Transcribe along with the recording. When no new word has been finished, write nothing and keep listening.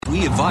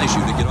We advise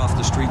you to get off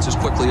the streets as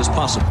quickly as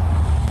possible.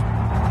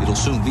 It'll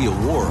soon be a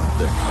war out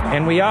there.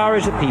 And we are,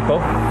 as a people,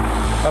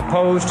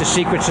 opposed to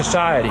secret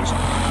societies,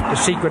 to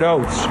secret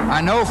oaths.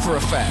 I know for a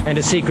fact. And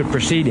to secret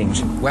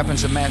proceedings.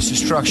 Weapons of mass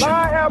destruction.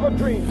 I have a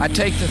dream. I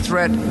take the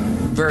threat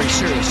very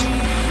seriously.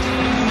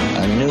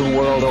 A new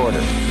world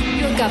order.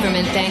 Your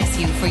government thanks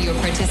you for your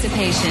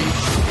participation.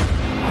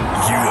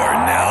 You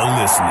are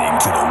now listening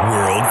to the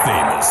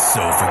world-famous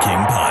Sofa King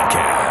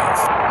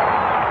podcast.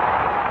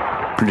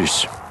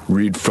 Please,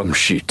 read from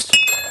sheets.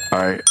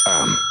 I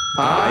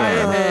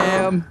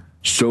am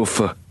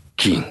Sofa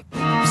King.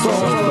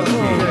 Sofa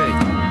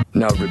King.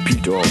 Now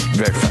repeat all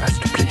very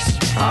fast, please.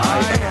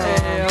 I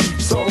am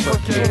Sofa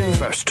King.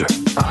 Faster.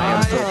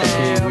 I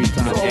am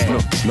Sofa King.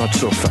 No, not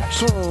so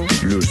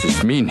fast.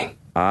 Loses meaning.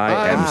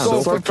 I am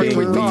Sofa King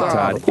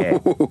retard.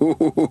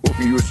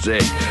 You say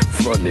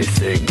funny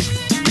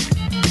things.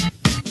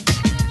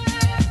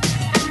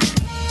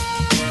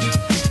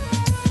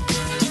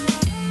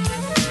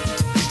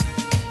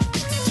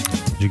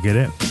 Did you get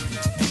it?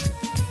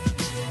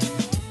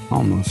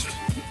 Almost.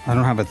 I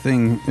don't have a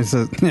thing. It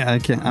says, yeah, I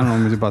can't. I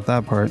don't know about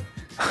that part.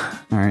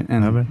 All right.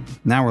 And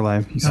now we're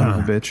live. You son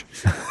of a bitch.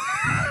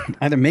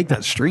 I had to make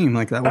that stream.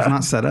 Like, that was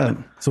not set up.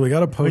 So we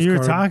got a postcard. Well, you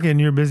were talking.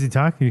 You were busy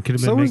talking. You could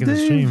have been making the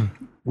stream.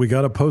 We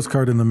got a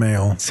postcard in the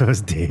mail. So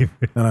is Dave.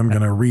 And I'm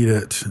going to read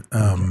it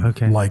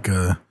Okay. like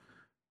a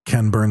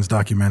Ken Burns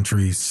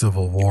documentary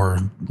Civil War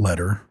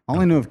letter. All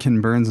I know of Ken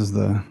Burns is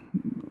the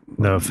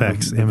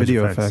effects, the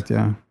video effect.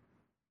 Yeah.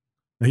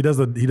 He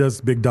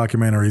does big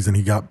documentaries, and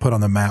he got put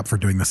on the map for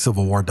doing the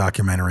Civil War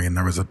documentary. And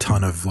there was a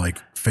ton of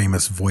like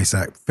famous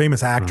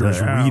actors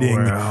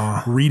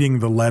reading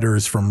the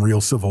letters from real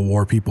Civil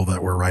War people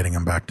that were writing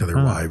them back to their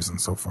wives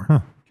and so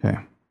forth. Okay.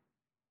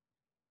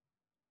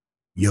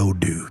 Yo,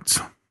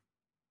 dudes.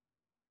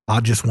 I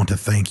just want to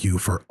thank you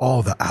for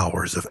all the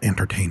hours of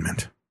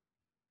entertainment.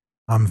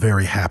 I'm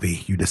very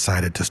happy you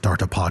decided to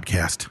start a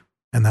podcast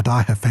and that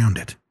I have found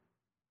it.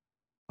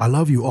 I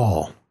love you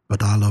all,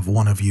 but I love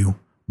one of you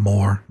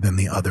more than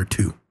the other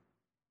two.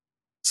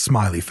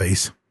 Smiley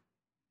face.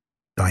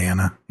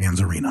 Diana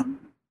Anzarina.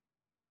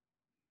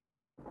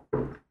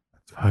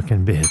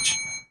 Fucking bitch.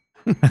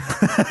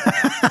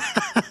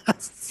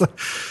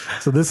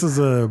 So this is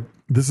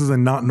a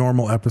not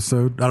normal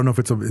episode. I don't know if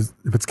it's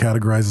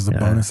categorized as a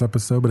bonus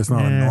episode, but it's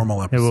not a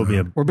normal episode.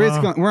 It will be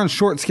We're on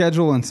short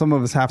schedule, and some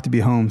of us have to be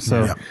home,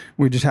 so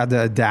we just had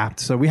to adapt.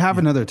 So we have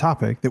another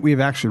topic that we've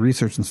actually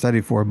researched and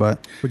studied for,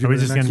 but are we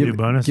just going to do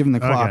bonus? Given the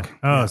clock. Okay.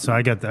 Oh, so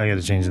I got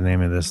to change the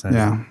name of this then.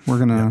 Yeah, we're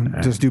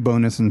gonna just do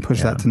bonus and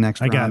push that to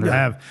next round.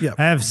 I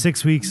have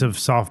 6 weeks of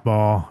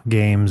softball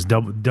games,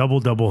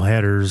 double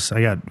headers.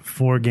 I got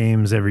 4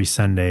 games every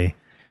Sunday,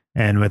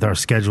 and with our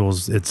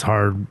schedules, it's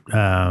hard.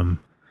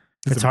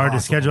 It's hard to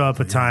schedule up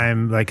a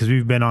time, like, because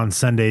we've been on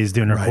Sundays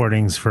doing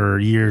recordings for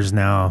years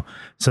now,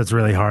 so it's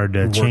really hard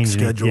to change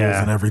schedules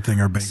and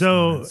everything are based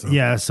on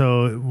it,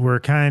 so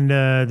we're kind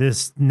of,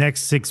 this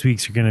next 6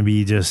 weeks are going to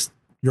be just,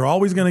 you're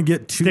always going to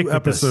get 2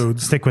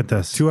 episodes. Stick with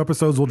us. 2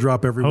 episodes will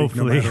drop every week,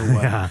 no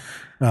matter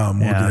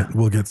what.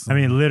 We'll get some. I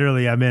mean,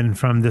 literally, I've been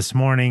from this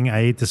morning.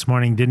 I ate this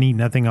morning, didn't eat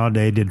nothing all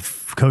day.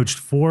 Coached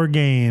 4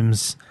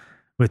 games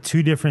with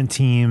 2 different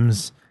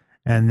teams.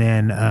 And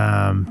then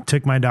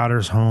took my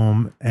daughters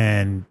home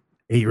and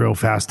ate real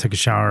fast, took a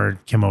shower,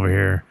 came over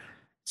here,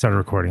 started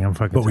recording. I'm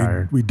fucking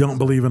tired. We don't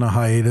believe in a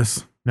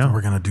hiatus. No. So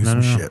we're going to do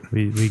some shit.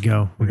 We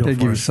go. We go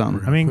for it.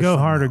 Something. I mean, go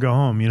hard or go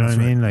home. You know what I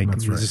mean? Like,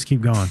 just keep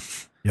going.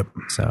 Yep.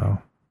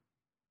 So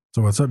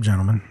what's up,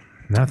 gentlemen?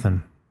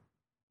 Nothing.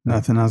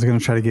 I was going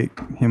to try to get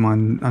him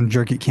on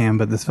Jerk It Cam,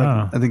 but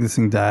I think this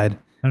thing died.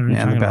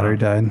 Yeah, the battery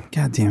died.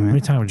 God damn it. What are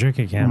you talking about, Jerk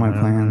It Cam?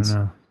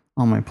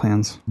 All my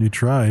plans. You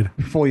tried.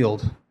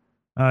 Foiled.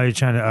 Oh, you're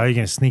going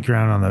to sneak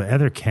around on the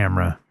other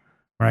camera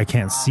where I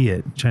can't see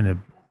it, trying to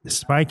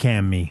spy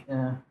cam me.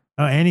 Yeah.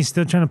 Oh, and he's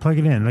still trying to plug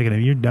it in. Look at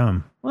him. You're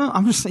dumb. Well,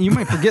 I'm just saying, you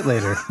might forget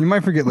later.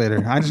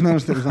 I just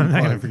noticed it was unplugged.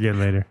 I'm not going to forget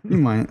later. You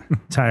might.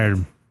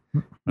 Tired.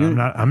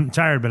 I'm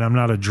tired, but I'm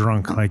not a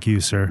drunk like you,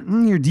 sir.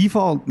 Your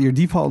default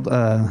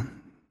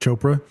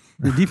Chopra?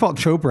 Your default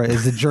Chopra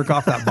is to jerk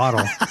off that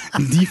bottle.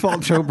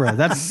 Default Chopra.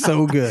 That's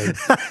so good.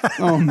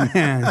 Oh,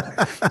 man.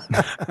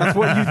 That's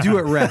what you do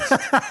at rest.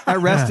 At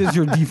rest is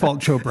your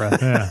default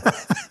Chopra. Yeah.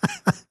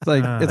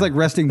 It's like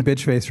resting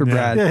bitch face for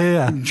Brad.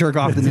 Yeah. Jerk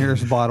off the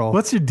nearest bottle.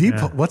 What's your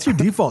default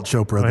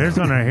Chopra? Well, here's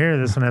one right here.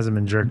 This one hasn't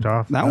been jerked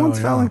off. That one's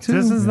phallic too.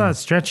 This is not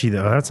stretchy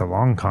though. That's a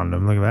long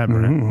condom. Look at that,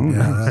 Brad.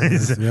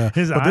 Mm-hmm. Yeah,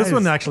 his but eyes, this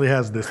one actually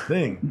has this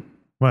thing.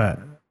 What?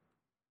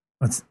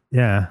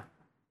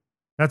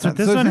 That's what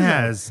this one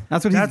has.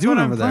 That's what he's doing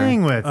over there. I'm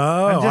playing with.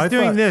 Oh, I'm just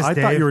doing this, I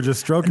Dave. thought you were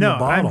just stroking the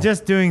bottle. I'm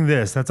just doing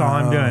this. That's all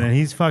I'm doing. And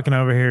he's fucking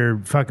over here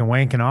fucking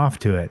wanking off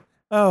to it.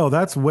 Oh,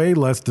 that's way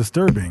less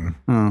disturbing.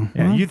 Oh.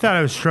 Yeah, you thought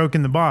I was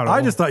stroking the bottle.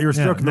 I just thought you were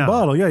stroking the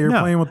bottle. Yeah, you're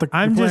playing with the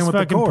I'm just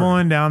fucking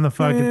pulling down the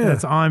fucking... Yeah.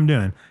 That's all I'm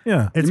doing.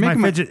 Yeah. It's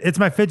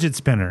my fidget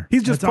spinner.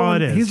 He's just that's all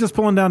it is. He's just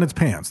pulling down its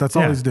pants. That's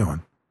all he's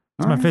doing.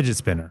 It's my fidget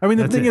spinner. I mean,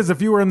 the That's thing it. is,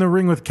 if you were in the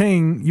ring with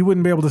Kane, you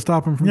wouldn't be able to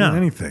stop him from No. doing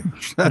anything.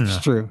 That's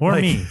true. Or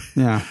Like- me.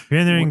 Yeah. If you're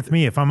in the ring with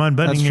me, if I'm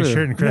unbuttoning That's your true.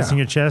 shirt and caressing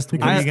Yeah. your chest,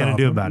 what are you going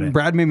to do about it?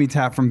 Brad made me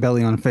tap from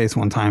belly on face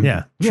one time.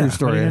 Yeah. True Yeah.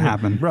 story. What are you It gonna do?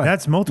 happened. Right.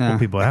 That's multiple Yeah.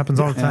 people. It happens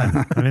all the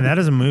time. I mean, that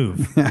is a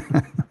move.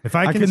 If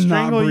I I can could not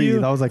strangle breathe.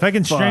 you, I was like, if I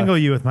can fuck. strangle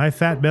you with my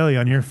fat belly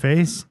on your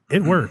face,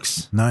 it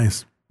works.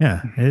 Nice.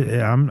 Yeah,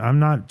 I'm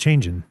not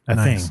changing a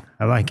Nice. thing.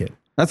 I like it.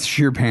 That's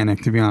sheer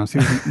panic, to be honest. It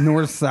was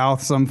north,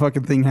 south, some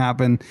fucking thing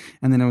happened,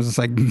 and then it was just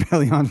like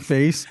belly on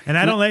face. And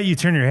I don't let you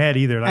turn your head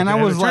either. Like, And I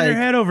was turn like, your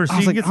head over so I you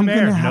was can like, get some I'm air.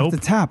 gonna have Nope. to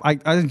tap.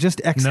 I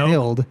just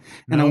exhaled,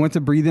 and I Nope. went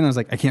to breathe in. I was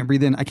like, I can't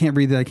breathe in. I can't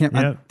breathe in. I can't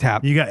I Yep.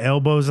 tap. You got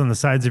elbows on the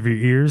sides of your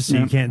ears, so you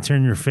Yep. can't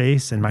turn your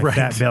face, and my Right.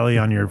 fat belly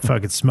on your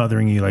fucking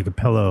smothering you like a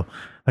pillow,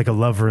 like a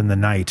lover in the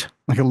night.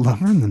 Like a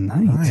lover in the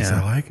night. Nice.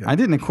 Yeah. I like it. I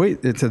didn't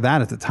equate it to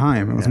that at the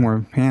time. It was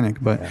more panic.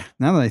 But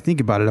now that I think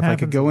about it, if I could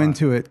Happens go a lot.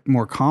 into it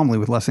more calmly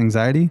with less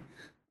anxiety,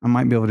 I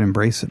might be able to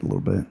embrace it a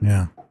little bit.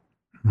 Yeah.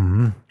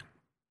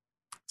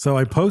 So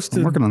I posted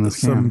I'm working on this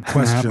some cam.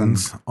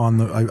 questions on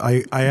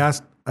the. I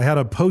asked. I had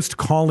a post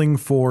calling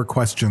for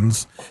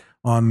questions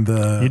on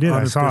the You did.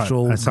 I saw it.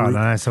 unofficial I saw it, and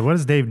group. I said, "What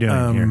is Dave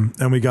doing here?"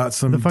 And we got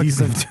some The fuck is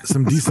decent that?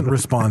 some decent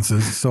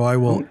responses. So I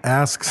will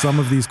ask some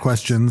of these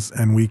questions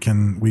and we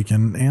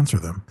can answer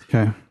them.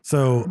 Okay.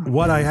 So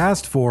what I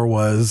asked for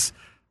was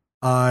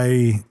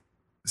I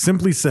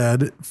simply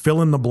said,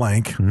 fill in the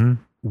blank. Mm-hmm.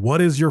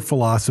 What is your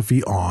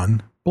philosophy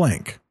on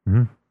blank?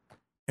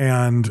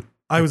 And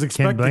I was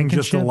expecting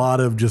just a Blankenship? lot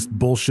of just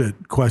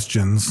bullshit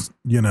questions,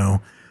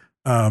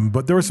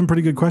 but there were some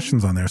pretty good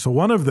questions on there. So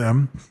one of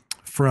them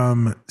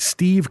from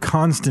Steve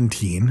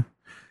Constantine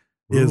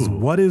is,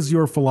 what is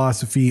your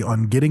philosophy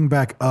on getting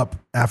back up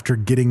after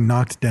getting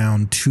knocked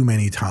down too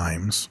many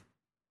times?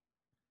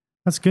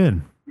 That's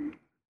good.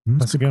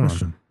 That's a good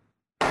question.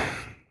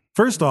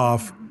 First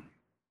off,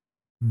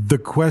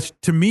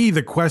 to me,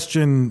 the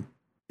question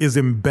is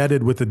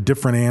embedded with a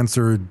different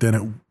answer than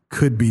it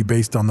could be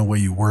based on the way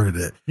you worded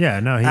it. Yeah,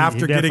 no.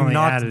 After getting definitely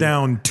knocked added-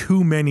 down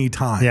too many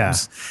times. Yeah,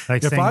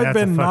 like if saying I've that's a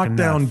been knocked fucking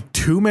down enough.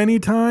 too many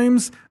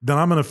times, then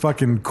I'm going to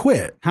fucking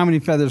quit. How many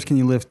feathers can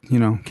you lift?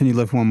 Can you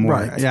lift one more?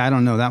 Right. Yeah, I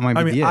don't know. That might be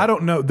I mean, it. I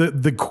don't know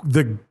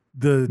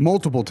the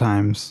multiple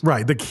times.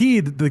 Right. The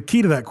key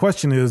to that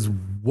question is,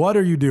 what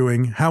are you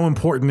doing? How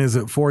important is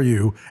it for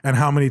you? And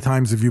how many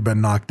times have you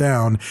been knocked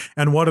down?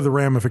 And what are the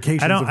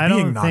ramifications of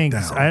being knocked think.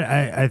 down?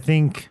 I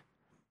think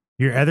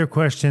your other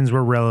questions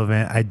were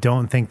relevant. I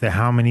don't think that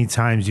how many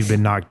times you've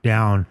been knocked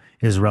down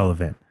is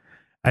relevant.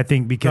 I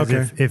think because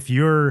Okay.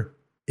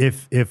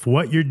 if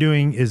what you're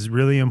doing is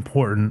really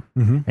important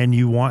and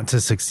you want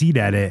to succeed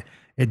at it,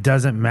 it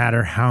doesn't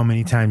matter how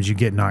many times you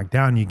get knocked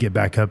down, you get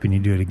back up and you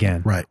do it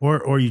again. Right.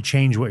 Or you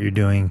change what you're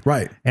doing.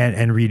 Right.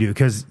 And redo.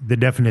 Because the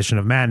definition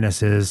of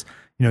madness is,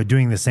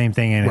 doing the same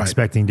thing and Right.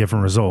 expecting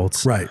different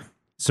results. Right.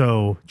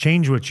 So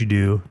change what you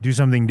do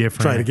something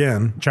different. Try it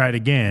again. Try it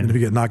again. And if you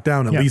get knocked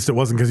down, at Yeah. least it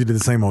wasn't because you did the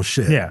same old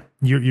shit. Yeah,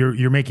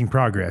 you're making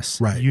progress.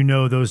 Right. You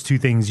know those two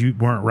things you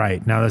weren't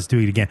right. Now let's do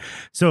it again.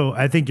 So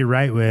I think you're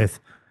right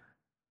with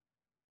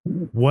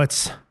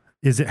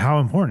how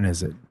important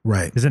is it?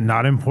 Right. Is it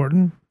not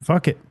important?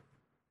 Fuck it.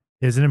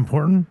 Is it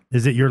important?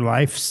 Is it your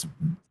life's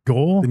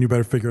goal? Then you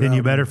better figure it out. Then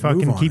you better and move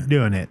fucking on keep it.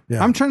 doing it.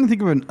 Yeah. I'm trying to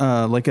think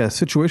of like a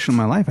situation in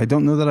my life. I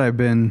don't know that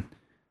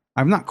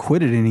I've not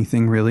quitted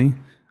anything really.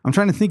 I'm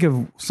trying to think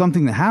of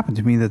something that happened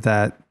to me that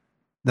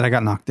I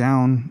got knocked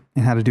down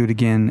and had to do it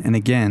again and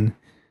again.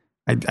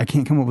 I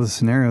can't come up with a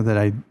scenario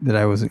that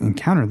I was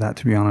encountered that,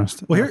 to be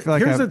honest. Well, I feel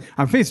like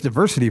I've faced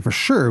adversity for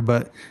sure,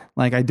 but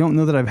like I don't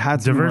know that I've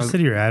had something where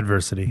Diversity or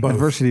adversity?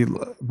 adversity,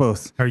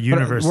 both. Or But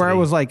university. where I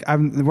was like,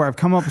 where I've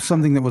come up with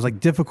something that was like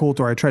difficult,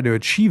 or I tried to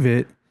achieve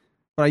it,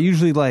 but I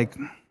usually like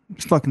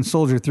just fucking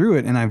soldier through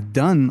it. And I've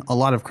done a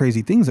lot of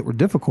crazy things that were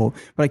difficult,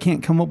 but I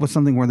can't come up with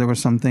something where there was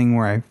something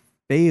where I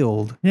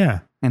failed Yeah.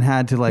 and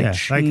had to like Yeah.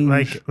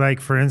 change Like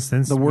for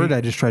instance, the word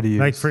I just tried to use.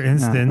 Like for Yeah.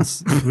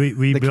 instance,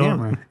 we The built.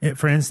 camera.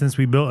 For instance,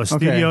 we built a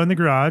studio in the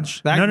garage.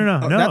 That-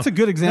 No. that's a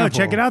good example. No,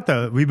 check it out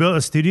though. We built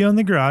a studio in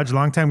the garage a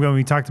long time ago. And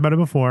we talked about it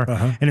before.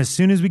 And as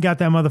soon as we got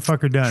that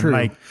motherfucker done, True.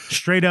 like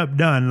straight up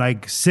done,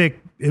 like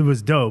sick, it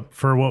was dope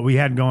for what we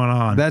had going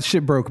on. That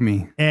shit broke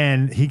me.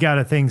 And he got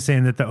a thing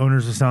saying that the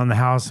owners were selling the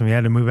house and we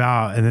had to move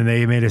out, and then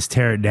they made us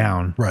tear it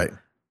down. Right.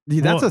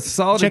 Dude, that's Well, a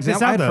solid check this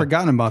example. I out, had though.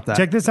 forgotten about that.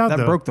 Check this out, that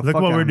though. Broke the Look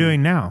fuck what out we're of me.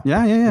 doing now.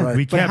 Yeah. Right.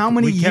 We But kept, how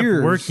many we kept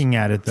years working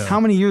at it though.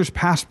 How many years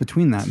passed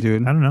between that,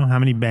 dude? I don't know how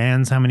many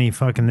bands, how many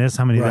fucking this,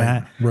 how many Right,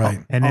 that. right.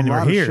 And then A we're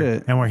lot of here.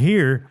 shit. And we're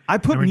here. I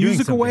put and we're doing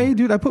music away, something.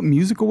 dude. I put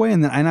music away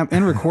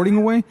and recording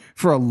away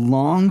for a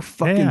long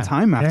fucking Yeah,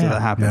 time after yeah.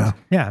 that happened. Yeah.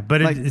 Yeah,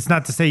 but Like- it's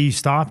not to say you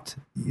stopped.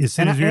 as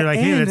soon as we were like,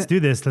 hey, let's do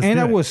this. Let's and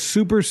do I it. was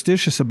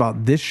superstitious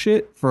about this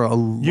shit for a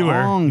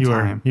long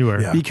time. You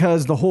were. Yeah.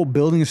 Because the whole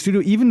building a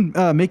studio, even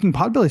making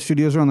Podbelly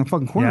Studios around the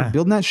fucking corner, Yeah.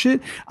 building that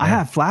shit, I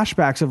have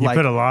flashbacks of You like,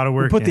 put a lot of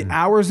work we put in. the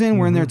hours in.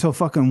 We're in there till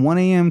fucking 1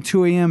 a.m.,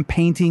 2 a.m.,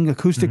 painting,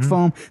 acoustic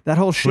foam, that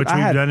whole shit. Which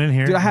we've done in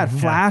here. Dude, I had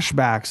Yeah.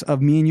 flashbacks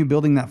of me and you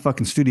building that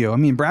fucking studio. I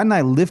mean, Brad and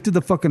I lifted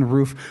the fucking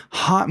roof,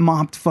 hot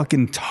mopped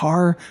fucking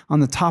tar on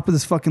the top of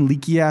this fucking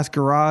leaky ass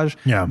garage.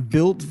 Yeah.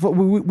 Built,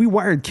 we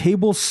wired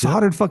cables,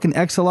 soldered fucking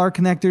XLR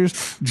connectors,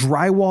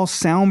 drywall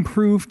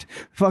soundproofed,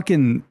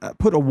 fucking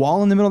put a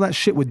wall in the middle of that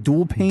shit with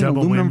dual pane,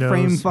 Double aluminum frame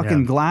windows, fucking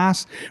yeah.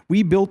 glass.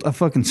 We built a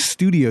fucking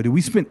studio, dude.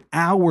 We spent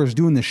hours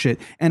doing this shit.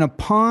 And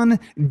upon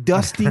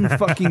dusting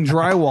fucking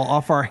drywall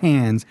off our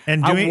hands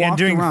and I doing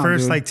walked around,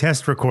 first dude. like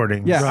test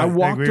recordings. Yeah, I Like,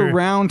 walked we were-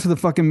 around to the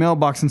fucking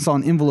mailbox and saw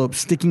an envelope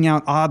sticking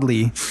out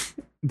oddly,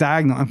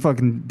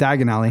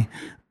 diagonally.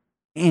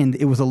 And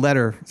it was a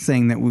letter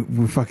saying that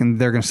we fucking,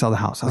 they're going to sell the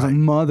house. I was like,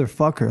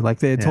 motherfucker. Like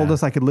they had told Yeah.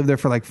 us I could live there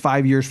for like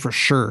 5 years for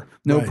sure.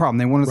 No Right. problem.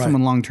 They wanted Right.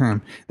 someone long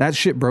term. That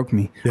shit broke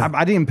me. Yeah.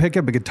 I didn't pick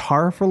up a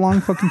guitar for a long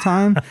fucking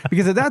time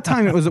because at that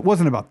time it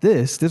wasn't about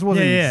this. This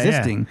wasn't Yeah, yeah,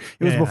 existing. yeah.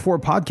 It was Yeah, before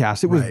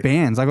podcasts. It was Right.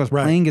 bands. Like I was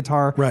Right. playing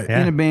guitar Right.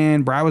 in a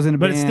band. Brad was in a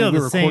But band. it's still we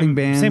the were recording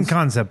bands. same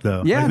concept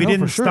though. Yeah, Like, we no,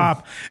 didn't for sure.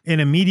 stop in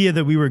a media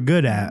that we were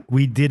good at.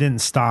 We didn't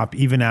stop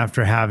even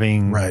after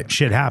having Right.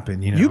 shit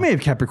happen. You know, You may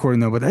have kept recording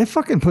though, but they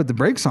fucking put the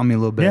brakes on me a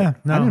little bit. Yeah,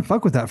 no. I didn't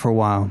fuck with that for a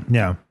while.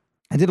 yeah.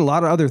 I did a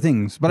lot of other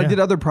things, but I Yeah. did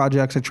other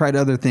projects. I tried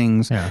other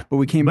things, Yeah. but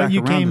we came back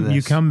you around to this.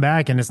 you come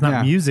back and it's not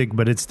Yeah. music,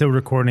 but it's still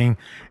recording.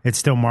 It's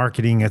still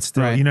marketing. It's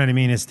still, Right. you know what I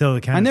mean? It's still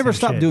the kind I of never same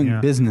stopped shit, doing you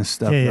know? business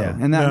stuff Yeah, though, yeah.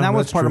 and that, No, and that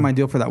was that's part of true. my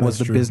deal for that was That's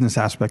the true. business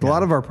aspect. A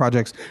lot of our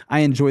projects, I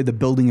enjoy the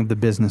building of the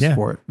business Yeah.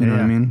 for it. You know what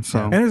I Yeah. mean?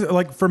 So And it's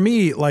like for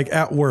me, like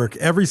at work,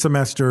 every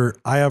semester,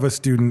 I have a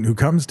student who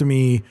comes to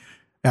me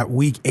at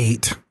week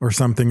 8 or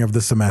something of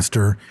the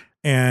semester,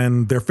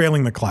 and they're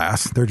failing the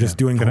class. They're just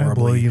doing Can I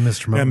horribly. blow you,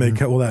 Mr. And they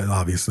Moten? well, that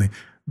obviously.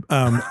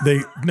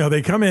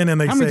 They come in and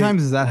they how say, many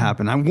times does that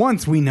happen?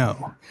 Once we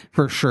know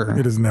for sure.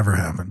 it has never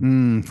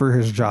happened. For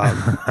his job.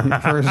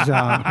 For his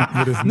job.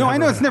 No, I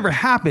know it's never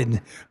happened,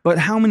 but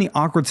how many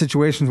awkward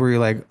situations where you're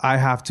like, I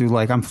have to,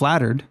 like, I'm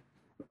flattered,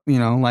 you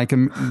know, like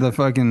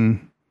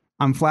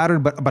I'm flattered,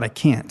 but I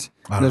can't.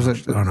 I don't know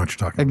what you're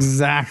talking about.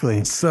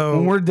 Exactly. So-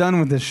 when we're done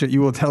with this shit, you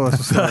will tell us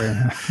a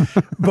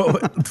story.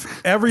 But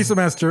every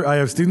semester, I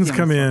have students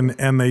come in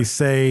and they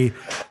say,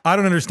 I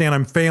don't understand.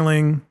 I'm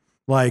failing.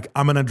 Like,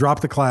 I'm going to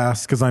drop the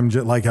class because I'm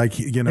just like, I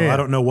Yeah.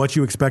 don't know what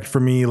you expect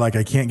from me. Like,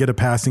 I can't get a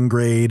passing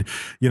grade,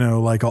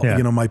 like,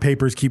 Yeah. my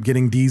papers keep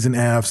getting D's and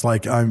F's.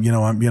 Like, and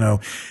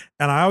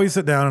I always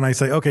sit down and I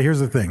say, okay, here's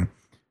the thing.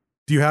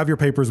 Do you have your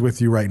papers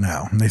with you right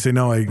now? And they say,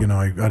 no, I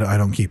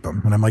don't keep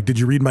them. And I'm like, did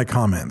you read my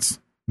comments?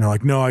 And they're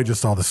like, no, I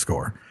just saw the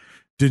score.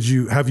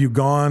 Have you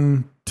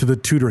gone to the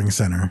tutoring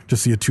center to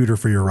see a tutor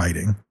for your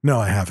writing? No,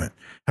 I haven't.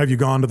 Have you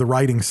gone to the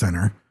writing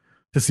center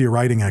to see a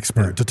writing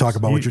expert to talk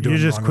about what you're doing?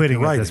 You're just wrong with quitting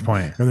your at writing? this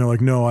point. And they're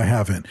like, no, I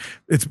haven't.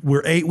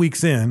 We're 8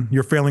 weeks in.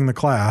 You're failing the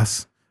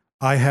class.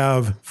 I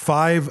have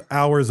 5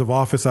 hours of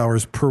office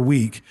hours per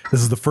week.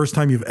 This is the first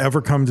time you've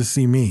ever come to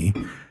see me.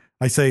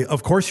 I say,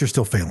 of course you're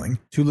still failing.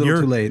 Too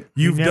little, too late.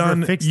 You've You never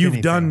done fixed you've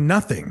anything. done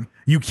nothing.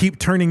 You keep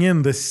turning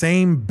in the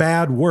same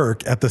bad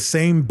work at the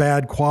same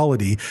bad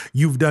quality.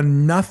 You've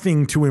done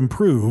nothing to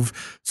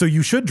improve. So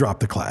you should drop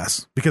the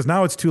class because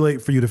now it's too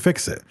late for you to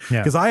fix it. Yeah.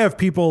 Because I have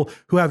people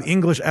who have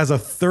English as a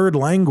third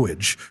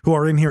language who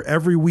are in here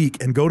every week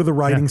and go to the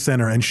writing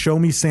center and show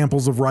me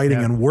samples of writing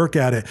Yeah. and work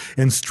at it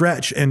and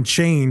stretch and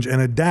change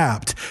and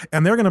adapt.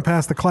 And they're going to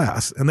pass the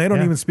class and they don't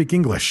Yeah. even speak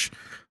English.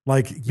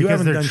 Like you Because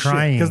haven't they're done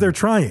trying. shit because they're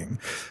trying.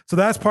 So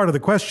that's part of the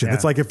question. Yeah.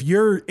 It's like if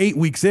you're 8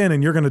 weeks in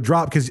and you're going to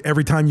drop because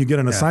every time you get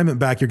an assignment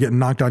back, you're getting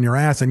knocked on your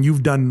ass and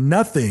you've done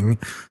nothing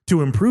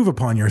to improve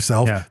upon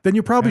yourself, Yeah. then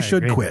you probably I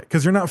should agree. quit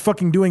because you're not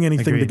fucking doing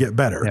anything to Agreed. get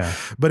better. Yeah.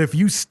 But if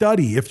you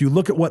study, if you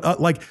look at what,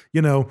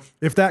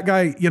 if that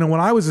guy, when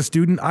I was a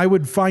student, I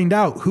would find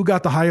out who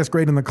got the highest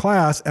grade in the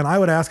class and I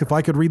would ask if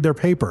I could read their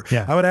paper.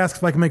 Yeah. I would ask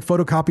if I could make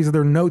photocopies of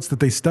their notes that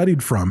they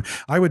studied from.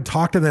 I would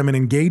talk to them and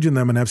engage in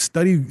them and have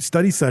study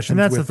sessions And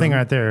that's with the thing them.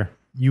 right there.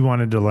 You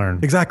wanted to learn.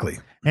 Exactly.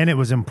 And it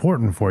was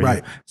important for you.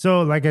 Right.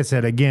 So, like I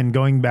said, again,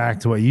 going back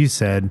to what you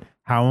said,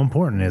 how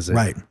important is it?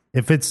 Right.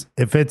 If it's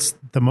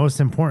the most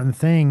important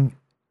thing,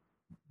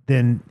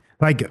 then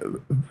like,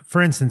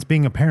 for instance,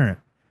 being a parent,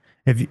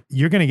 if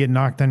you're going to get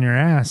knocked on your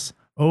ass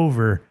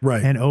over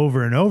Right. and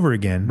over and over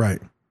again,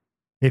 Right.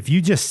 if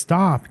you just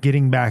stop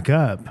getting back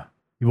up,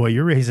 well,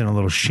 you're raising a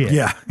little shit.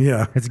 Yeah.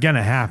 Yeah. It's going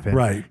to happen.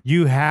 Right.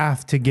 You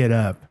have to get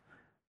up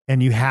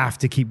and you have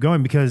to keep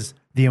going because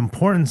the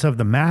importance of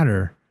the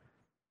matter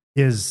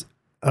is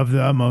of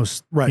the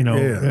utmost, Right. you know,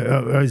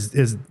 Yeah,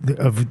 is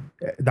of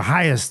the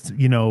highest,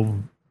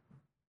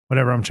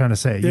 whatever I'm trying to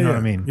say. You know what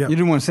I mean? You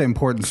didn't want to say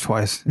importance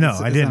twice. No,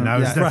 I didn't. I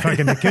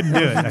couldn't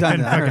do it. I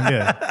couldn't fucking do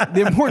it.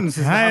 The importance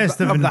is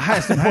Highest of the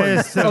highest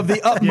importance, of the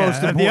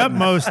utmost importance. Of the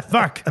utmost.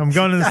 Fuck, I'm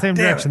going in the same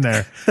direction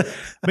there.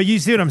 But you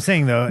see what I'm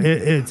saying, though.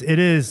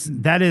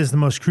 That is the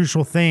most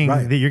crucial thing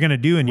that you're going to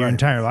do in your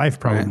entire life,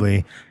 probably.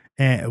 Right.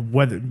 And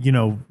whether,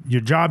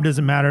 your job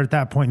doesn't matter at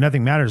that point,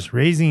 nothing matters.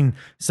 Raising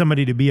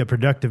somebody to be a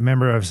productive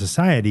member of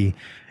society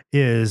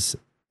is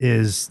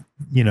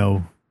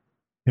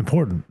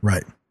important.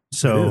 Right.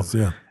 So it is,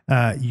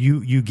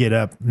 you get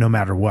up no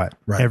matter what.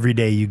 Right. Every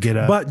day you get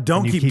up. But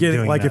don't keep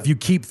getting, like, if you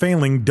keep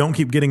failing, don't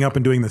keep getting up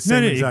and doing the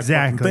same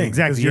exact thing.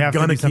 Exactly. You're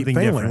going to keep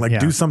failing. Like,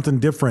 do something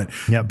different.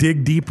 Yep.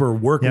 Dig deeper.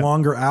 Work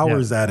longer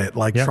hours at it.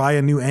 Like, try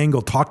a new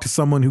angle. Talk to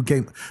someone who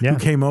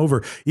came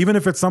over. Even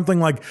if it's something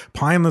like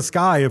Pie in the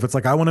Sky, if it's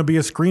like, I want to be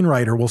a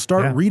screenwriter, well,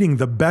 start reading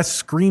the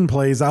best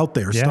screenplays out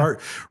there. Start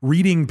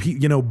reading,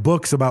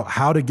 books about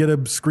how to get a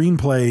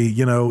screenplay,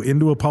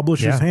 into a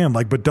publisher's hand.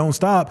 Like, but don't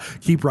stop.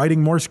 Keep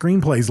writing more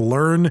screenplays.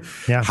 Learn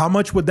how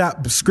much would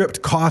that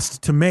script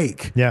cost to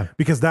make? Yeah.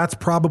 Because that's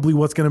probably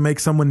what's going to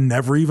make someone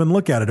never even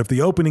look at it. If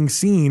the opening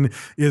scene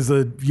is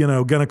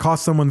going to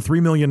cost someone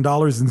 $3 million in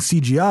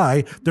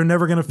CGI, they're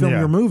never going to film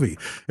your movie.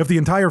 If the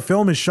entire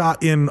film is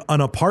shot in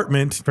an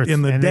apartment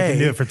in the day, they can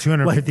do it for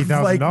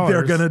 $250,000.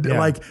 They're going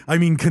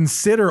to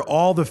consider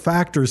all the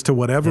factors to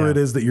whatever it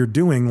is that you're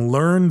doing.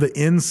 Learn the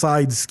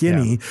inside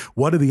skinny.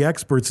 What do the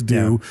experts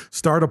do?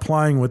 Start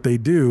applying what they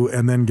do,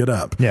 and then get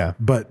up. Yeah.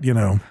 But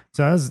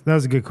so that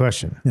was a good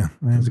question. Yeah,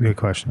 that was a good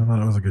question. I thought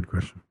it was a good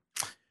question.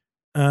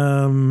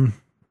 Burns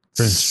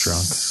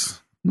drunk.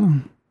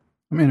 No,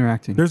 I'm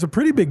interacting. There's a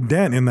pretty big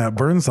dent in that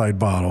Burnside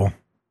bottle.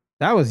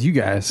 That was you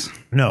guys.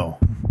 No.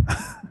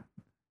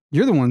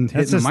 You're the one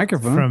hitting the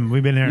microphone.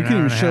 We've been here. You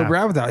can't even show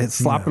Brad without it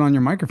slapping on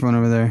your microphone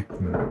over there.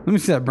 Let me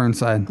see that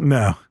Burnside.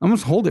 No. I'm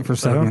just hold it for a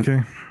second.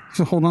 Okay.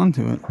 Just hold on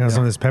to it. That's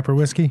some of this pepper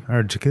whiskey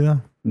or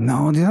tequila?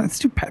 No, dude, it's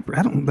too peppery.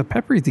 The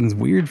peppery thing's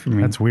weird for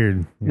me. That's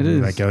weird. It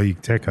is. Like El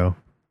Yucateco.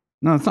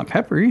 No, it's not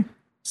peppery.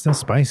 It's still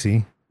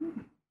spicy.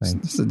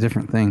 It's a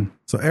different thing.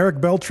 So Eric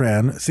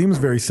Beltran, seems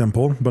very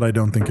simple, but I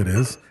don't think it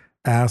is,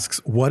 asks,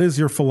 what is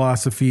your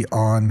philosophy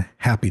on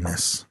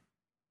happiness?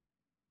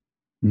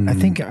 I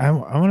think I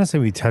want to say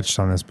we touched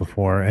on this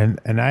before, and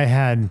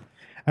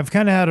I've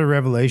kind of had a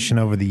revelation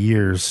over the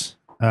years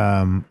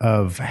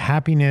of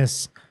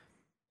happiness.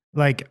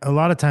 Like, a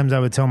lot of times I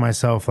would tell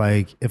myself,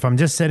 like, if I'm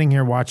just sitting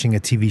here watching a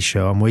TV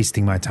show, I'm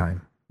wasting my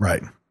time.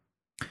 Right.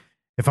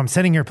 If I'm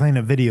sitting here playing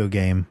a video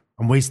game,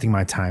 I'm wasting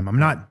my time. I'm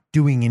not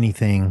doing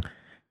anything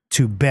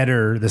to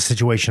better the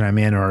situation I'm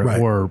in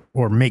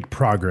or make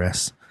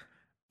progress.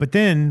 But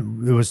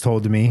then it was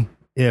told to me,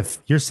 if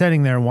you're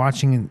sitting there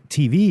watching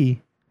TV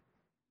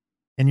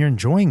and you're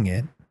enjoying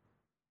it,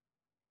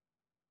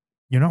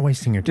 you're not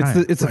wasting your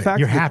time. It's the fact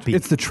you're happy.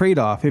 It's the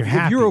trade-off. If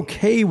you're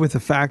okay with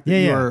the fact that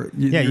you're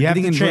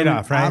getting the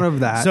trade-off, right? out of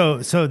that. So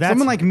that's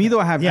someone like me,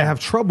 though, I have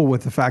trouble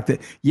with the fact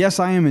that,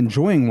 yes, I am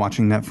enjoying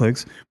watching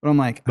Netflix, but I'm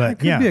like, I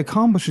could be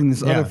accomplishing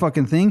this other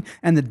fucking thing,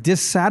 and the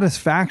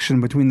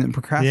dissatisfaction between the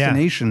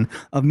procrastination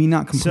of me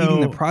not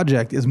completing the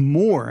project is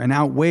more and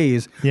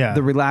outweighs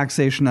the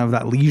relaxation of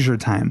that leisure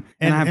time,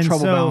 and I have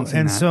trouble balancing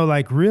that. And so,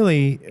 like,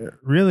 really,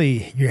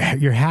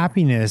 your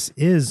happiness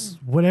is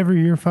whatever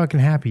you're fucking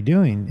happy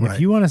doing.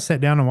 Right. If you want to sit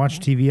down and watch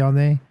TV all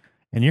day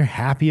and you're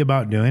happy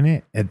about doing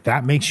it, if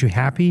that makes you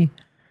happy,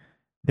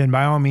 then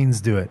by all means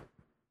do it.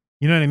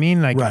 You know what I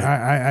mean? Like,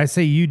 I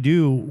say you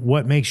do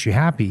what makes you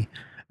happy.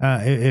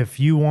 If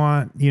you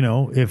want,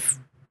 if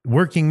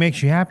working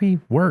makes you happy,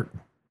 work,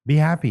 be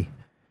happy.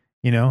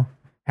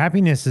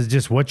 Happiness is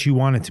just what you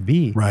want it to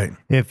be. Right.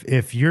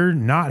 If you're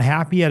not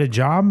happy at a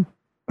job,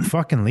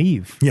 fucking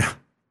leave. Yeah.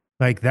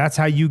 Like, that's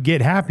how you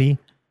get happy.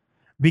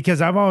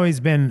 Because I've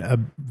always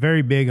been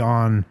very big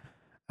on,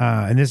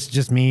 and this is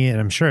just me, and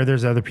I'm sure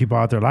there's other people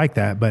out there like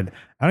that, but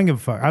I don't give a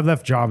fuck. I've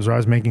left jobs where I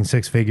was making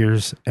six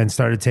figures and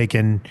started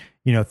taking,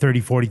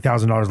 $30,000,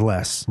 $40,000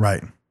 less.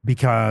 Right.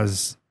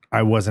 Because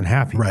I wasn't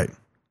happy. Right.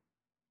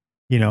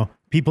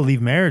 People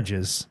leave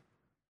marriages.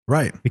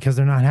 Right. Because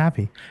they're not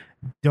happy.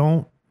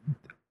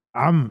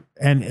 And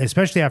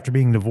especially after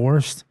being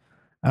divorced,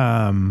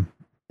 and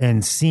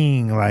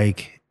seeing,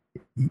 like,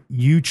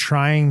 you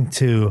trying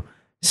to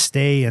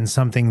stay in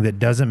something that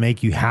doesn't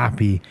make you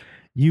happy,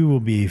 you will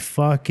be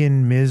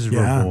fucking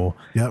miserable.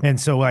 Yeah. Yep. And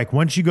so, like,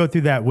 once you go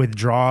through that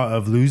withdrawal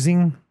of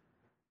losing,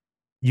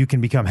 you can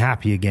become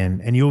happy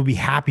again, and you will be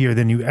happier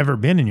than you've ever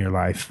been in your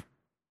life.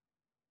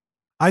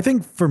 I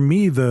think for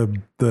me,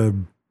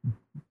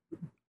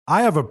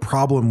 I have a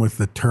problem with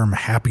the term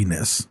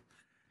happiness,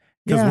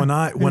 because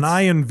when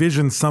I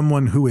envision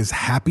someone who is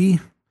happy,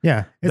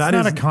 it's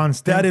not a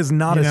constant. That is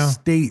not a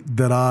state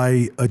that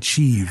I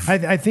achieve.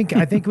 I think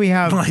we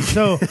have. No.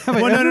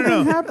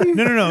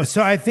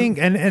 So I think,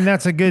 and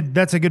that's a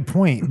good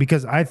point,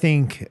 because I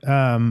think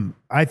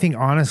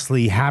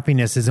honestly,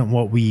 happiness isn't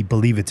what we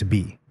believe it to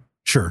be.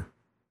 Sure.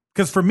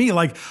 Because for me,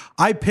 like,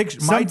 I picture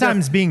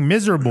sometimes being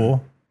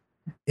miserable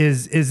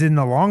is in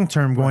the long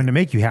term going to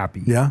make you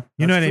happy. Yeah,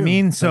 you know what I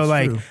mean. So That's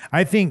like, true.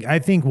 I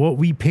think what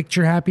we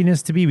picture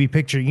happiness to be, we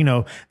picture, you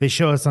know, they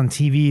show us on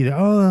TV that,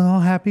 oh,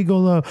 happy go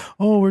lucky.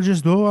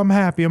 Oh, I'm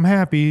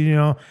happy. You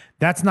know,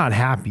 that's not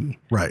happy.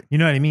 Right. You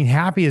know what I mean?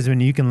 Happy is when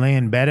you can lay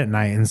in bed at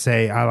night and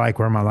say, I like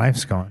where my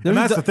life's going. And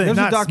that's the thing. There's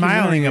a Not documentary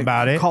smiling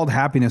about it. called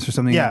Happiness or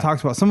something. Yeah. That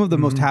talks about some of the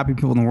most happy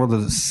people in the world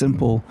is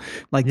simple,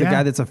 like the Yeah.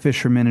 guy that's a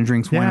fisherman and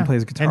drinks wine and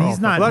plays guitar. And he's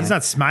all not fucking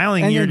night.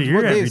 smiling And ear then to ear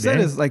what every they said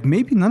day. is like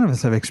maybe none of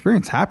us have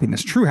experienced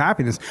happiness, true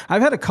happiness.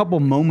 I've had a couple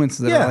moments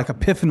that Yeah. are like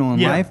epiphanal in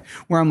Yeah. life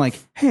where I'm like,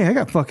 hey, I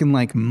got fucking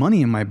like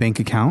money in my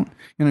bank account.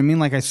 You know what I mean?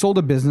 Like I sold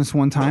a business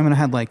one time and I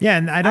had like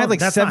and I had like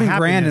that's not $7,000 in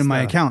happiness, my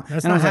though. account,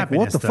 That's and I not was like, what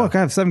happiness, the though. fuck? I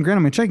have $7,000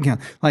 in my checking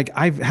account. Like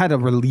I've had a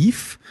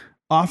relief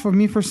off of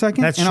me for a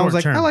second, That's and I was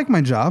like, short-term. I like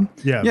my job.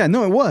 Yeah.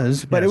 No, it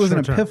was, but Yeah, it was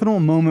an short-term.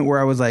 epiphanal moment where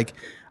I was like,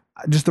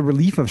 just the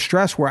relief of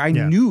stress where I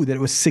Yeah. knew that it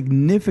was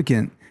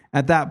significant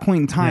at that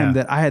point in time Yeah.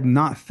 that I had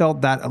not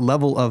felt that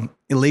level of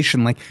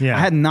elation. Like Yeah. I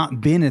had not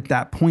been at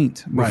that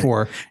point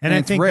before. And I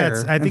it's think rare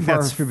that's I and think far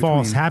that's few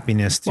false between.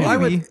 happiness too.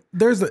 Well,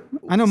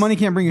 I know money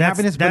can't bring you That's-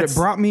 happiness, but it that's-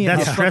 brought me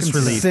that's a stress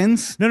fucking relief.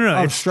 sense No,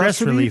 of it's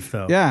stress relief,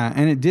 though. Yeah,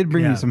 and it did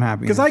bring Yeah. me some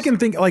happiness. Because I can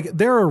think like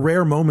there are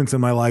rare moments in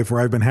my life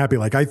where I've been happy.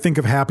 Like I think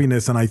of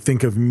happiness and I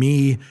think of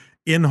me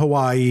in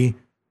Hawaii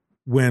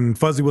when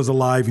Fuzzy was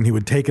alive and he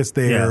would take us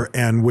there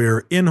and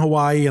we're in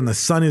Hawaii and the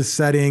sun is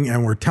setting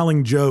and we're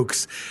telling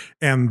jokes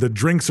and the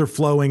drinks are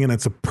flowing and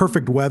it's a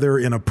perfect weather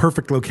in a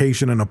perfect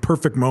location in a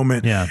perfect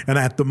moment. Yeah. And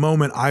at the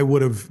moment I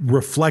would have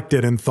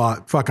reflected and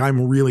thought, fuck,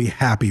 I'm really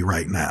happy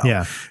right now.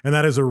 Yeah. And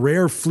that is a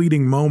rare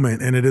fleeting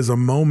moment. And it is a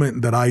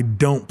moment that I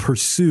don't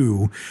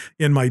pursue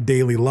in my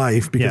daily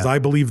life because Yeah. I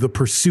believe the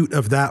pursuit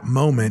of that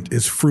moment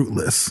is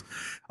fruitless.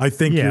 I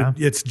think Yeah.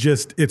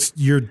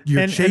 you're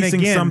And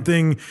chasing again-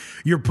 something,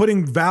 you're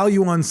putting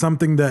value on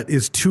something that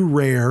is too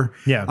rare.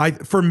 Yeah.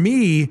 For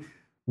me,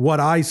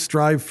 what I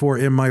strive for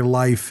in my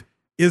life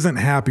isn't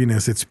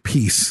happiness, it's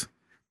peace.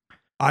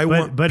 I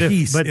want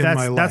peace in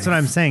my life. that's what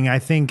I'm saying. I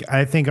think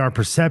our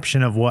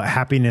perception of what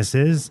happiness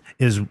is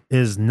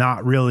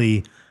not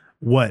really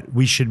what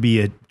we should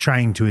be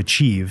trying to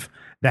achieve.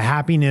 The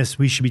happiness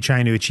we should be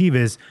trying to achieve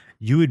is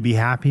you would be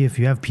happy if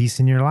you have peace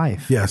in your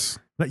life. Yes.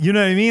 You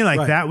know what I mean? Like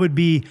Right. that would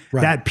be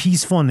Right. that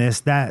peacefulness,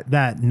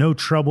 that no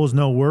troubles,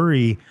 no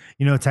worry,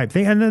 type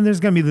thing. And then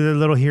there's going to be the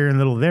little here and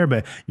little there,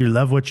 but you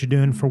love what you're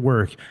doing for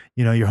work.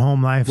 Your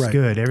home life's Right.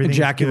 good. Everything's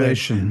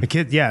Ejaculation. good. The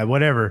kid, yeah,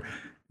 whatever.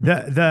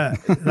 The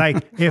like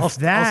if I'll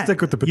that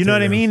stick with the you know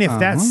what I mean? If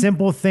that Uh-huh.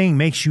 simple thing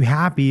makes you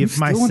happy, if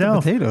still want the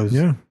myself, potatoes.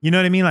 Yeah. you know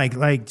what I mean?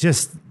 Like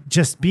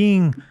just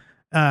being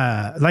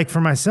like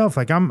for myself,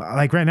 like I'm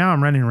like right now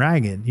I'm running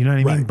ragged, you know what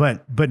I mean? Right.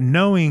 But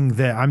knowing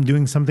that I'm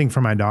doing something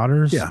for my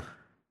daughters Yeah.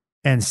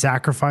 and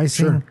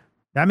sacrificing, Sure.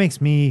 that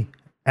makes me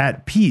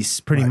at peace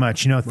pretty Right.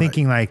 much,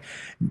 thinking like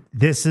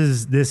this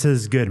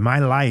is good. My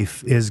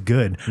life is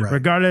good. Right.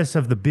 Regardless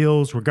of the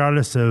bills,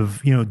 regardless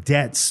of,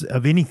 debts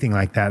of anything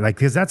like that. Like,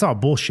 cause that's all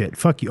bullshit.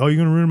 Fuck you. Oh, you're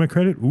going to ruin my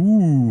credit?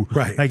 Ooh.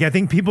 Right. Like I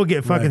think people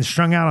get fucking Right.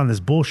 strung out on this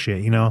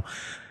bullshit,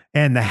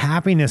 and the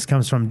happiness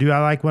comes from, do I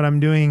like what I'm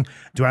doing?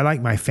 Do I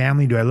like my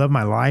family? Do I love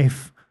my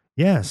life?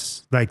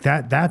 Yes. Like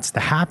that's the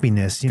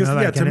happiness, 'Cause,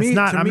 like, to and me- it's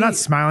not, to I'm me- not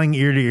smiling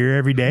ear to ear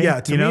every day. Yeah,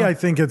 to me, I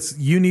think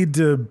you need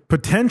to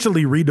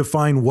potentially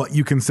redefine what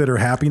you consider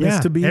happiness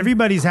to be.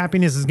 Everybody's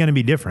happiness is going to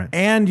be different.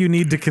 And you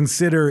need to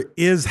consider,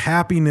 is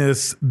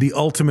happiness the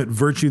ultimate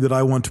virtue that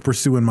I want to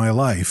pursue in my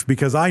life?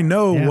 Because I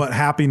know Yeah. what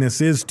happiness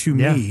is to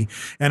Yeah. me,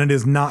 and it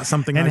is not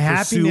something I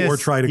pursue or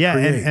try to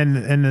create.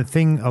 And the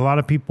thing a lot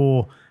of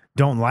people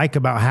don't like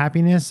about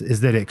happiness is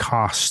that it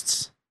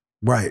costs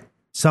Right.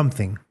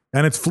 something.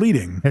 And it's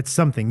fleeting. It's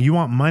something. You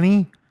want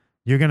money,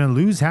 you're going to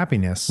lose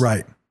happiness.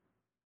 Right.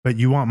 But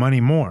you want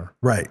money more.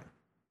 Right.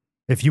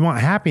 If you want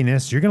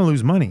happiness, you're going to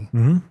lose money.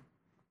 Mm-hmm.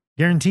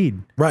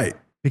 Guaranteed. Right.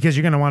 Because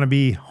you're going to want to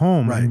be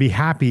home Right. and be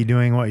happy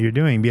doing what you're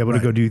doing, be able Right.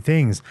 to go do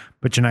things,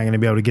 but you're not going to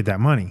be able to get that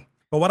money.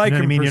 But what You I know can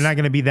what I mean? You're not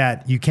going to be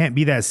that. You can't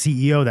be that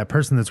CEO, that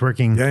person that's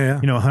working,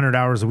 100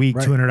 hours a week,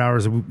 Right. 200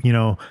 hours a week,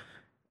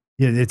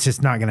 it's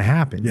just not going to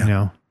happen,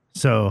 Yeah.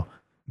 So,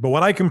 But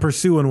what I can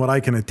pursue and what I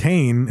can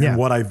attain Yeah. and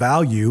what I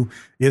value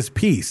is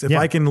peace. If Yeah.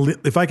 I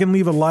can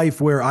leave a life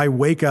where I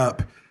wake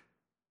up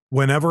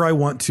whenever I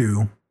want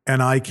to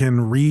and I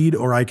can read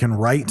or I can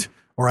write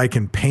or I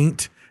can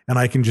paint and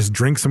I can just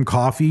drink some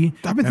coffee.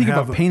 I've been and thinking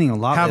about painting a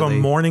lot Have lately. a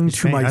morning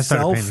Just to paint. I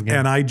started myself painting again.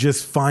 and I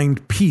just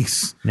find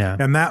peace. Yeah.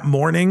 And that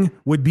morning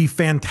would be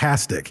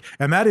fantastic.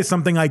 And that is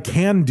something I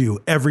can do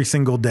every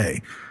single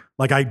day.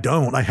 Like I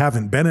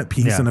haven't been at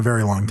peace Yeah. in a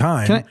very long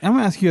time. I'm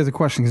gonna ask you guys a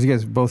question because you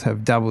guys both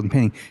have dabbled in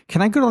painting.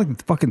 Can I go to like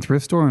the fucking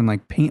thrift store and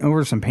like paint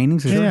over some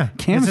paintings? Yeah.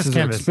 Canvases It's just are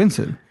canvas.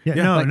 expensive. Yeah,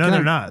 Yeah. no, Like, no, can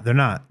they're I- not. They're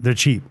not. They're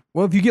cheap.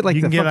 Well, if you get like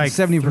You the can get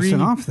fucking like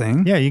 70% off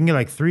thing. Yeah, you can get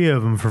like 3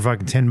 of them for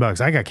fucking $10.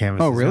 I got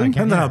canvases. Oh, really?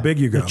 Depends on how big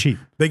you go. They're cheap.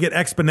 They get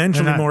exponentially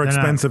They're not- more they're not-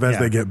 expensive as yeah.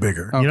 they get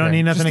bigger. Oh. You don't Okay.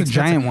 need nothing Just the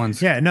expensive. giant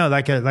ones. Yeah, no,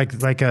 like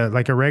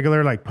a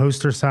regular like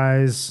poster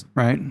size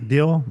Right.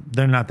 deal.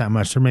 They're not that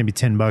much. They're maybe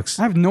 $10.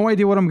 I have no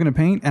idea what I'm going to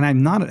paint, and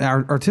I'm not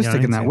artistic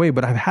Yeah, in that me way,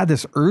 but I've had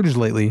this urge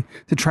lately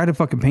to try to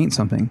fucking paint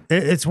something.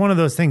 It's one of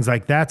those things.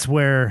 Like that's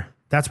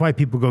why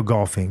people go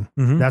golfing.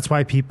 That's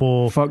why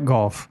people. Fuck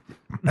golf.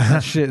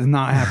 That shit is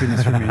not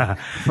happiness for me.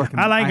 Fucking-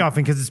 I like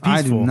golfing because it's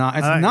peaceful. I do not.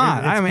 It's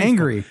not. I'm peaceful.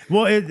 angry.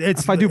 Well,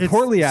 it's If I do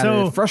poorly at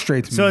it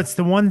frustrates me. So it's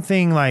the one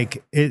thing.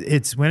 Like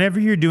it's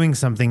whenever you're doing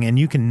something and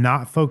you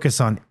cannot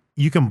focus on,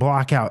 you can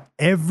block out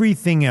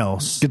everything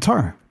else.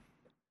 Guitar.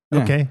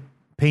 Yeah. Okay,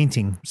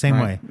 painting same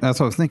Right. way.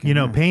 That's what I was thinking. You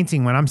know, yeah.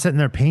 painting. When I'm sitting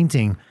there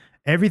painting,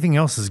 everything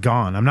else is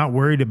gone. I'm not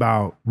worried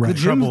about the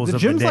troubles The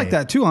of gym's the day. like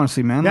that too,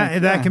 honestly, man. Yeah,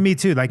 Like, that can be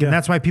too. Like, and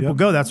that's why people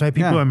go. That's why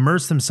people Yeah.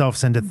 immerse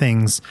themselves into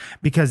things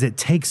because it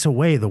takes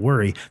away the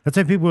worry. That's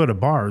why people go to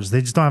bars.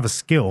 They just don't have a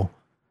skill.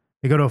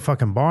 They go to a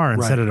fucking bar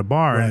and Right. sit at a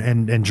bar Right.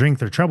 and drink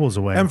their troubles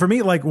away. And for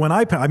me, like when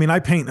I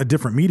paint a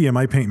different medium.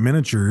 I paint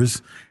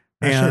miniatures.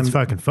 That And shit's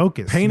fucking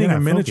focused. painting You a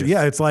gotta miniature. focus.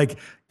 Yeah, it's like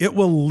it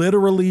will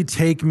literally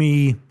take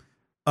me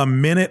a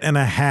minute and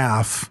a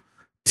half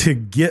to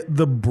get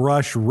the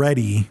brush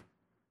ready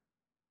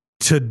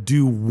to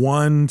do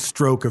one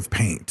stroke of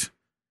paint.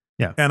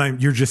 Yeah.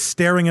 And you're just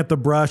staring at the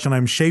brush and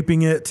I'm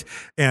shaping it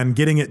and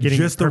getting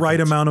just the right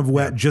perfect. amount of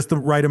wet, just the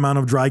right amount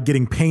of dry,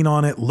 getting paint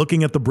on it,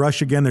 looking at the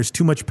brush again. There's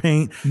too much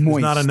paint. There's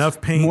Moist. not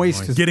enough paint.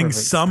 Moist is getting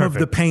perfect. some of the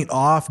Perfect. paint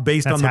off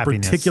based That's on the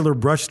happiness. particular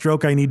brush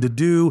stroke I need to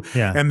do.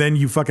 Yeah. And then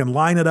you fucking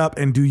line it up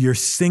and do your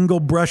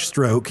single brush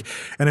stroke.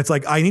 And it's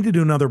like, I need to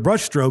do another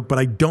brush stroke, but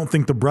I don't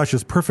think the brush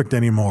is perfect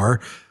anymore.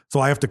 So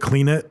I have to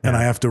clean it and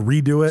I have to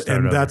redo it. Start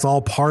and over. that's all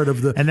part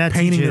of the And that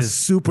painting teaches- this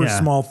super yeah.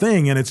 small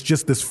thing. And it's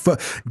just this,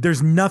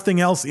 there's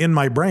nothing else in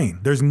my brain.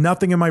 There's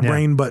nothing in my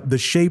brain but the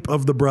shape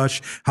of the brush,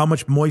 how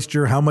much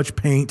moisture, how much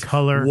paint,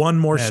 Color. one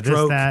more Yeah, this,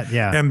 stroke, that,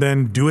 yeah. and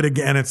then do it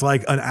again. It's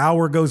like an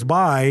hour goes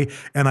by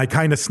and I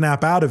kind of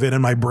snap out of it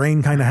and my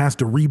brain kind of has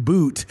to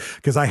reboot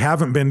because I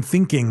haven't been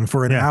thinking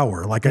for an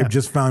hour. Like I've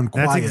just found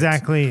quiet.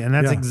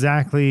 That's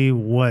exactly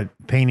what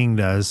painting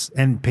does.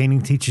 And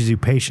painting teaches you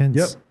patience.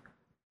 Yep.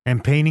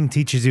 And painting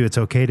teaches you it's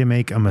okay to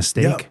make a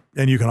mistake. Yep.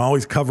 And you can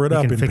always cover it You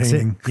up can in fix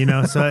painting. it, you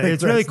know. So Like,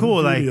 it's really that's the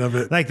cool. beauty of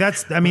it. Like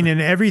that's. I mean,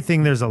 in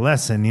everything there's a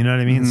lesson. You know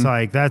what I mean? So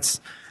like that's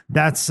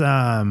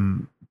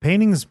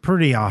painting's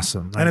pretty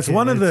awesome. Like, And it's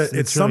one of the, it's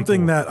really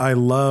something cool. that I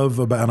love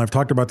about, and I've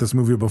talked about this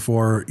movie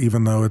before,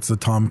 even though it's a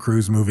Tom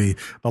Cruise movie,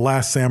 The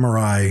Last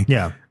Samurai.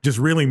 Yeah. Just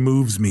really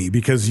moves me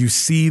because you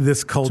see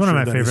this culture one of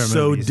my that favorite is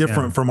so movies,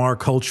 different yeah. from our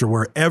culture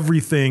where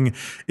everything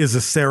is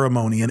a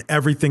ceremony and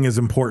everything is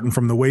important,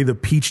 from the way the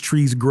peach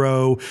trees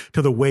grow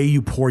to the way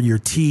you pour your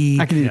tea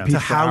I can eat to peach for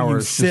how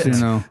hours, you just sit so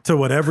you know. to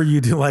whatever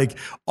you do. Like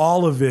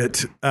all of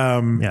it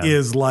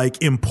is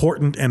like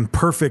important and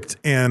perfect,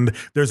 and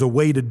there's a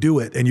way to do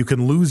it, and you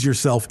can lose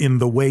yourself in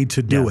the way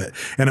to do it.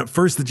 And at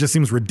first it just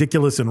seems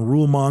ridiculous and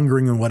rule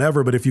mongering and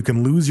whatever, but if you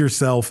can lose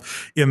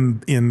yourself in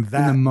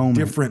that moment.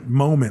 different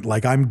moment,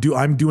 like I'm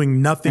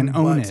doing nothing And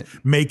own but it.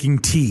 making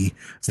tea.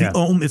 It's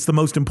it's the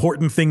most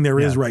important thing there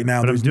is right now.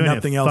 But I'm There's doing it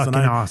nothing else. And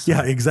fucking awesome.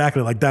 yeah,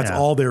 exactly. Like that's Yeah.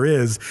 all there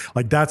is.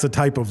 Like that's a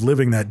type of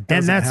living that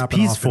doesn't that's happen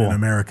peaceful. often in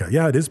America.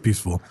 Yeah, it is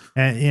peaceful.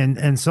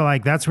 And so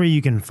like that's where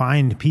you can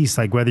find peace.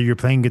 Like whether you're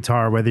playing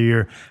guitar, whether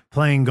you're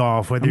playing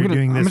golf, whether you're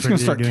doing this, I'm just going whether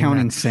to start you're doing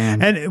counting that.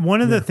 sand. And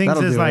one of the things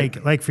that'll is do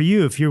it. like for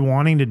you, if you're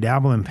wanting to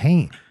dabble in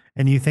paint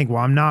and you think,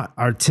 well, I'm not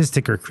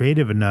artistic or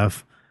creative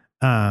enough,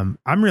 I'm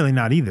really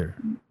not either.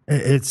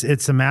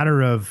 It's a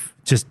matter of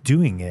just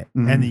doing it,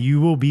 and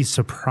you will be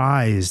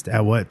surprised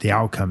at what the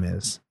outcome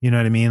is. You know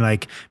what I mean?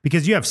 Like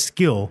because you have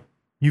skill.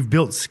 You've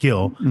built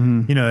skill,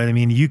 you know what I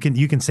mean? You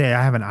can say,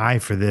 I have an eye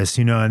for this,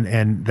 you know,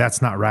 and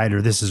that's not right,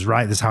 or this is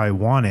right. This is how I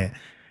want it.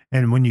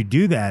 And when you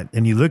do that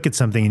and you look at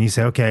something and you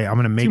say, okay, I'm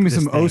going to make Give me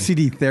this some thing.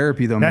 OCD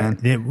therapy though, man.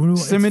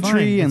 It's Symmetry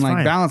fine, and it's like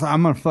fine. balance.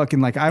 I'm going to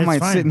fucking like, I It's might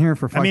fine. sit in here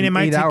for fucking 8 hours. I mean, it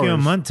might take you a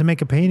month to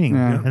make a painting,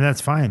 Yeah. and that's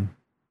fine.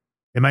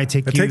 It might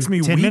take It you takes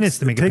me 10 weeks. minutes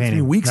to make it a takes painting.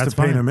 me weeks That's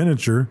to paint fine. a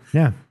miniature.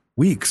 Yeah.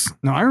 Weeks.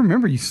 No, I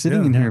remember you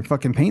sitting in here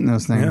fucking painting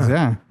those things.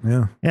 Yeah.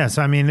 Yeah. Yeah.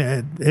 So, I mean,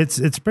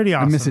 it's pretty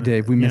awesome. I miss it,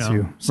 Dave. We miss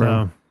you. So,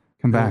 bro.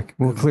 Come back.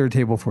 We'll clear a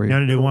table for you you.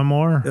 want to do one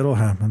more? It'll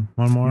happen.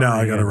 One more? No, Or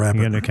I you got to good? wrap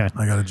You it. good? Okay.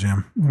 I got a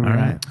gym. All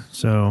right.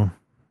 So,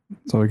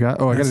 So we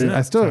got. Oh, I got. that's it.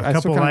 I still. So I a still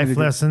couple kinda life need to-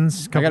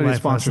 lessons. I Couple got to do life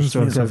sponsors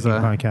lessons still from the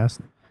because.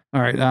 podcast.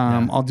 All right.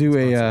 I'll do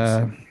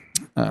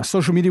a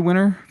social media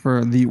winner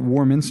for the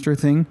Warminster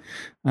thing.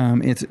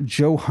 It's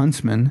Joe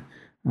Huntsman.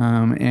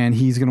 And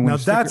he's going to win. Now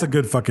that's a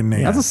good fucking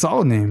name. That's a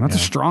solid name. That's a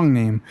strong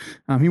name.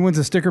 He wins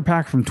a sticker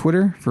pack from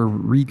Twitter for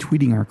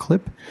retweeting our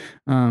clip.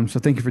 So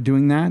thank you for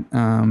doing that.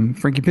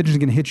 Frankie Pigeon's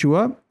going to hit you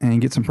up and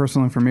get some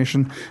personal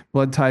information,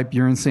 blood type,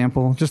 urine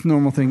sample, just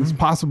normal things,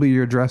 possibly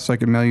your address so I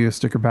can mail you a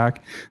sticker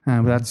pack.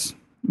 But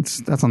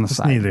That's on the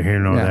side. Neither here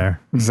nor there.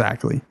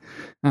 Exactly.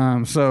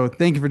 So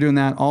thank you for doing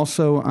that.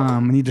 Also, I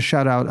need to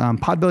shout out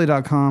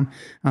podbelly.com.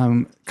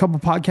 A couple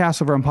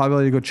podcasts over on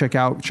Podbelly to go check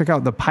out. Check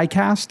out the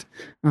PieCast,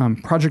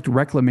 Project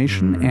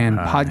Reclamation, and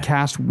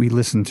podcast we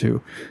listen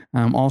to.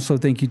 Also,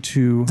 thank you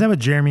to... Is that with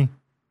Jeremy?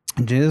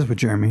 It is with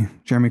Jeremy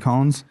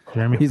Collins.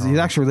 He's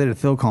actually related to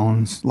Phil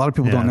Collins. A lot of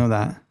people don't know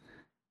that.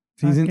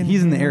 He's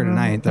in the air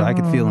tonight. I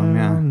could feel him.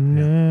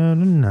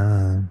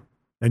 Yeah.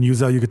 And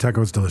use El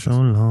Yucateco. It's delicious.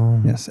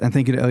 Yes. And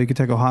thank you to El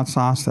Yucateco Hot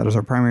Sauce. That is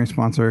our primary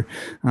sponsor.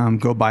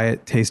 Go buy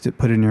it, taste it,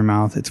 put it in your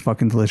mouth. It's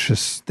fucking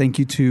delicious. Thank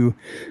you to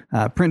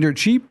Print Dirt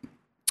Cheap.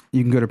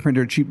 You can go to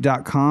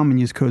printdirtcheap.com and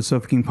use code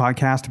SofaKing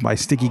Podcast to buy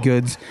sticky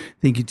goods.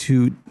 Thank you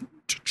to,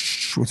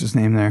 what's his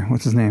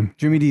name?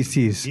 Jimmy D's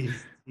Tees.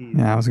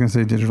 Yeah, I was going to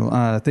say digital.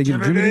 Thank you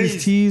to Jimmy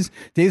D's Tees.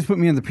 Dave's put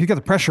me on he got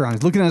the pressure on.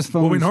 He's looking at his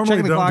phone. Well, we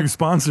normally don't do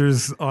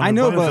sponsors on I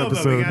know, a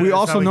bonus but episode. we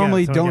also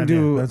normally don't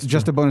do That's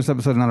just a bonus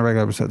episode, not a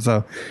regular episode.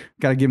 So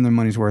got to give them their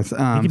money's worth. You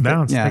can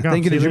bounce. Yeah,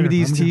 thank you to Jimmy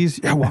D's Tees.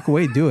 Yeah, walk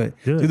away. Do it.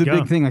 Do the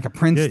big thing like a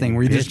Prince thing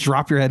where you just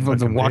drop your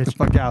headphones and walk the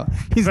fuck out.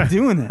 He's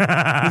doing it.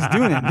 He's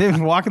doing it.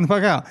 Dave's walking the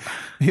fuck out.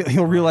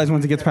 He'll realize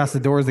once he gets past the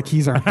doors, the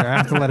keys aren't there. I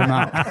have to let him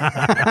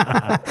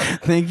out.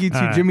 Thank you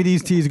to Jimmy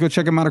D's Tees. Go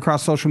check him out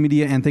across social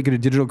media. And thank you to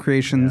Digital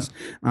Creations.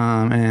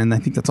 And I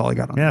think that's all I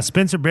got on. Yeah,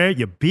 Spencer Barrett,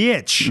 you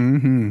bitch.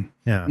 Mm-hmm.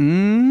 Yeah.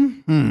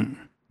 Mm-hmm.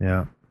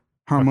 Yeah.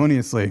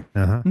 Harmoniously.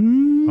 Uh-huh.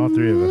 All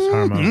three of us.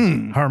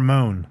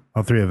 Harmone.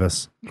 All three of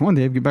us. Come on,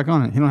 Dave. Get back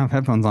on it. He don't have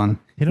headphones on.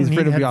 He's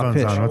afraid to be off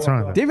pitch. What's wrong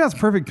with that? Dave has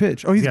perfect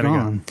pitch. Oh, he's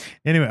gone. Go.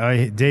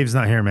 Anyway, Dave's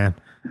not here, man.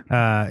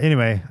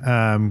 Anyway,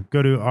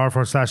 go to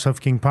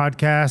r/SofaKing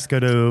Podcast. Go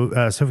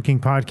to Sofa King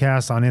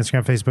Podcast on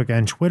Instagram, Facebook,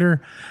 and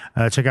Twitter.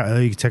 Check out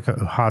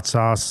Hot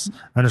Sauce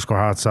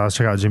 _Hot Sauce.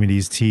 Check out Jimmy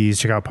D's Tees.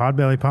 Check out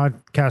Podbelly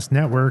Podcast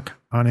Network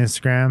on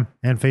Instagram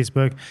and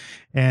Facebook.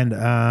 And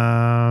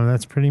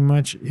that's pretty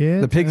much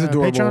it. The pig's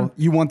adorable. Patreon?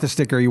 You want the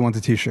sticker, you want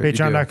the t-shirt.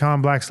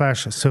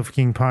 Patreon.com/Sofa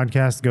King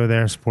Podcast. Go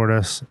there, support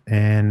us,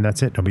 and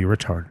that's it. Don't be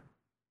retarded.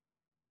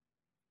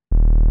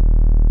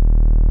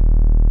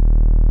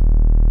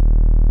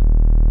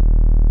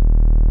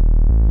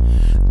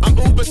 I'm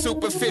uber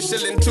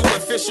superficial and too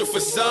official for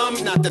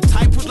some. Not the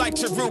type who like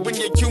to ruin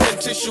your human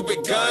tissue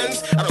with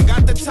guns. I don't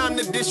got the time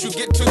to dish you,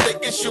 get to the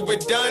issue,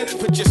 it done.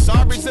 Put your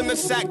sorries in the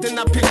sack, then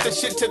I pitch the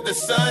shit to the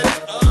sun.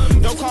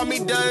 Don't call me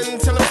done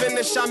till I'm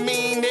finished, I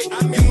mean it.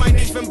 You might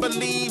even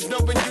believe,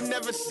 knowing you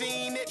never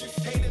seen